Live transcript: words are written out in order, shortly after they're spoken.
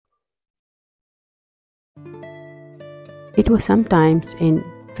It was sometimes in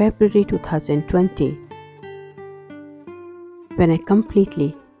February 2020 when I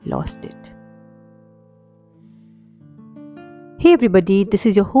completely lost it. Hey everybody, this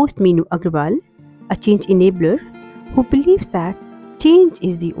is your host Meenu Agrawal, a change enabler who believes that change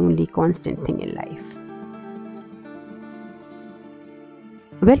is the only constant thing in life.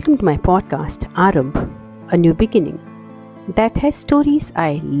 Welcome to my podcast, Arambh, a new beginning that has stories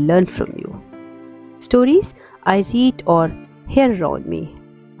I learn from you. Stories I read or hear around me,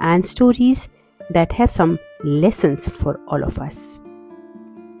 and stories that have some lessons for all of us.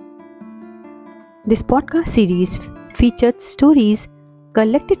 This podcast series features stories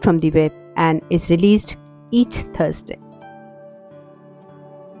collected from the web and is released each Thursday.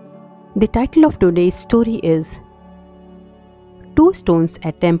 The title of today's story is Two Stones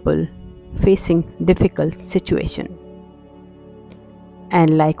at Temple Facing Difficult Situation.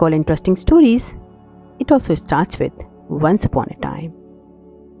 And like all interesting stories, it also starts with Once Upon a Time.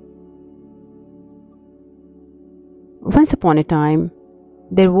 Once upon a time,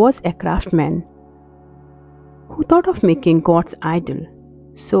 there was a craftsman who thought of making God's idol,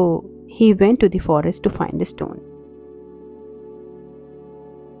 so he went to the forest to find a stone.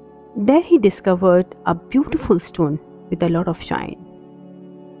 There he discovered a beautiful stone with a lot of shine.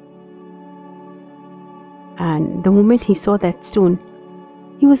 And the moment he saw that stone,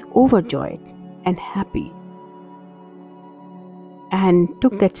 he was overjoyed and happy and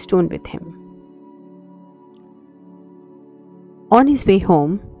took that stone with him. On his way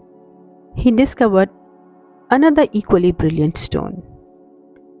home, he discovered another equally brilliant stone.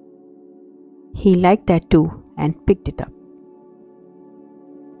 He liked that too and picked it up.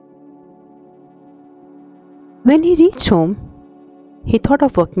 When he reached home, he thought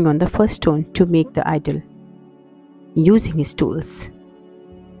of working on the first stone to make the idol using his tools.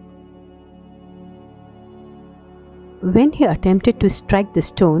 When he attempted to strike the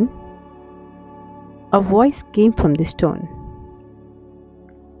stone, a voice came from the stone.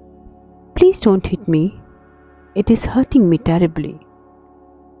 "Please don't hit me. It is hurting me terribly.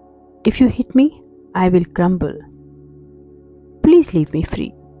 If you hit me, I will crumble. Please leave me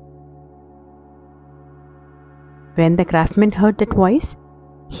free." When the craftsman heard that voice,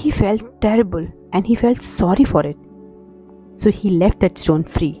 he felt terrible and he felt sorry for it. So he left that stone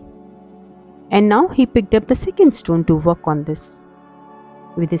free. And now he picked up the second stone to work on this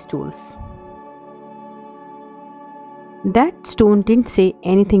with his tools. That stone didn't say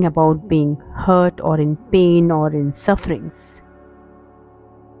anything about being hurt or in pain or in sufferings.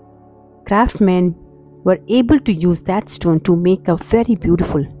 Craftsmen were able to use that stone to make a very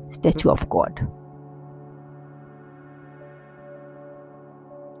beautiful statue of God.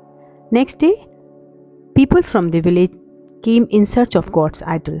 Next day, people from the village came in search of God's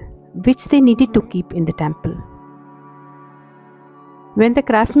idol, which they needed to keep in the temple. When the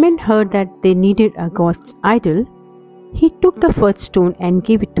craftsman heard that they needed a God's idol, he took the first stone and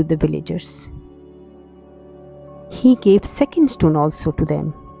gave it to the villagers. He gave second stone also to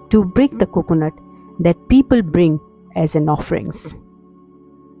them to break the coconut that people bring as an offerings.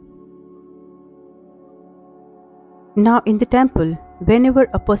 Now in the temple, whenever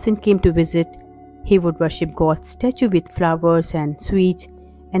a person came to visit, he would worship God's statue with flowers and sweets,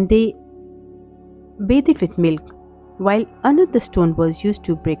 and they bathed it with milk, while another stone was used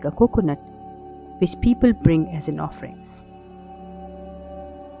to break a coconut, which people bring as an offerings.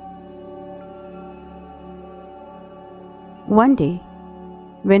 One day,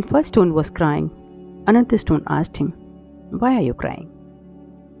 when first stone was crying, another stone asked him, "Why are you crying?"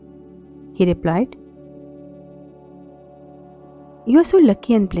 He replied, "You are so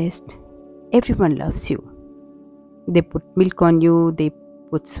lucky and blessed. Everyone loves you. They put milk on you, they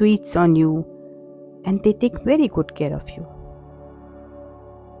put sweets on you, and they take very good care of you.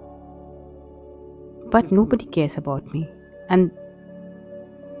 But nobody cares about me. And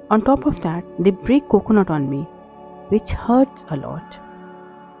on top of that, they break coconut on me, which hurts a lot."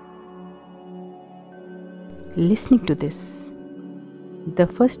 Listening to this, the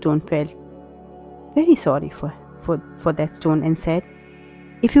first stone felt very sorry for that stone and said,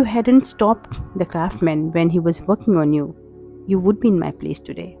 "If you hadn't stopped the craftsman when he was working on you, you would be in my place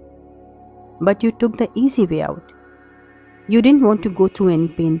today. But you took the easy way out. You didn't want to go through any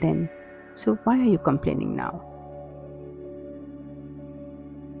pain then. So why are you complaining now?"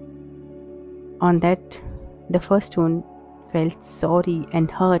 On that, the first stone felt sorry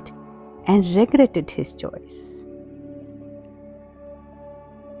and hurt and regretted his choice.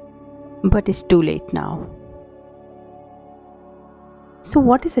 But it's too late now. So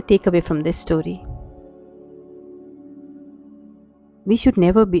what is the takeaway from this story? We should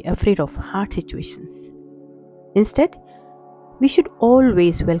never be afraid of hard situations. Instead, We should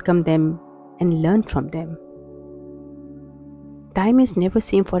always welcome them and learn from them. Time is never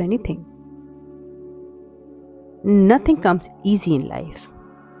same for anything. Nothing comes easy in life.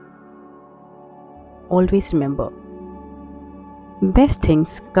 Always remember, best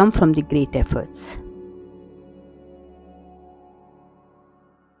things come from the great efforts.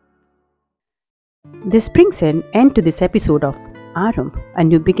 This brings an end to this episode of Arambh, A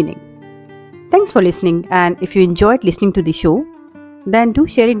New Beginning. Thanks for listening, and if you enjoyed listening to the show, then do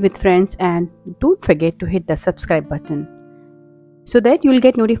share it with friends and don't forget to hit the subscribe button so that you will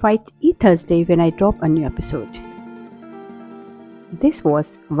get notified each Thursday when I drop a new episode. This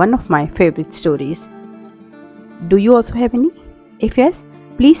was one of my favorite stories. Do you also have any? If yes,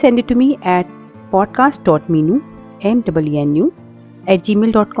 please send it to me at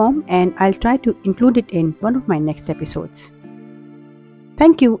podcast.meenu@gmail.com and I'll try to include it in one of my next episodes.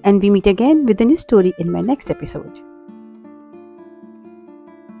 Thank you, and we meet again with a new story in my next episode.